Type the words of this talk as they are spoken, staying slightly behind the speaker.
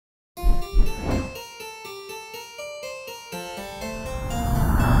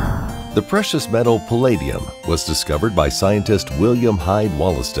The precious metal palladium was discovered by scientist William Hyde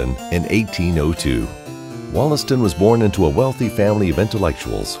Wollaston in 1802. Wollaston was born into a wealthy family of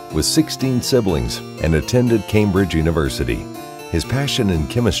intellectuals with 16 siblings and attended Cambridge University. His passion in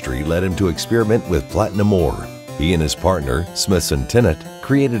chemistry led him to experiment with platinum ore. He and his partner, Smithson Tennant,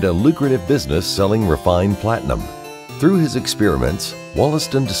 created a lucrative business selling refined platinum. Through his experiments,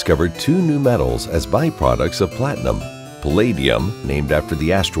 Wollaston discovered two new metals as byproducts of platinum: palladium, named after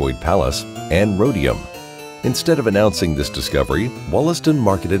the asteroid Pallas, and rhodium. Instead of announcing this discovery, Wollaston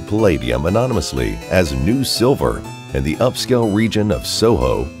marketed palladium anonymously as new silver in the upscale region of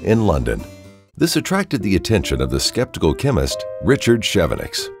Soho in London. This attracted the attention of the skeptical chemist Richard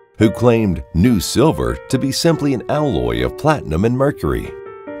Chevenix, who claimed new silver to be simply an alloy of platinum and mercury.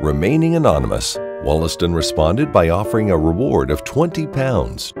 Remaining anonymous, Wollaston responded by offering a reward of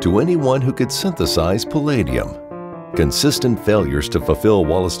 £20 to anyone who could synthesize palladium. Consistent failures to fulfill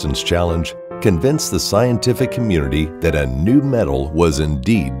Wollaston's challenge convinced the scientific community that a new metal was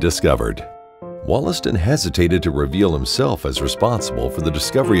indeed discovered. Wollaston hesitated to reveal himself as responsible for the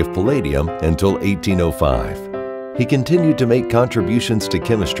discovery of palladium until 1805. He continued to make contributions to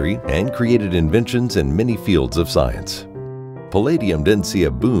chemistry and created inventions in many fields of science. Palladium didn't see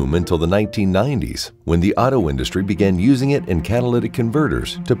a boom until the 1990s, when the auto industry began using it in catalytic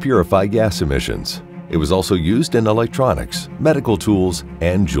converters to purify gas emissions. It was also used in electronics, medical tools,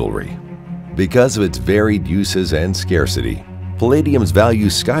 and jewelry. Because of its varied uses and scarcity, palladium's value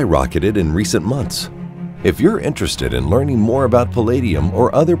skyrocketed in recent months. If you're interested in learning more about palladium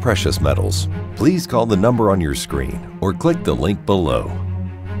or other precious metals, please call the number on your screen or click the link below.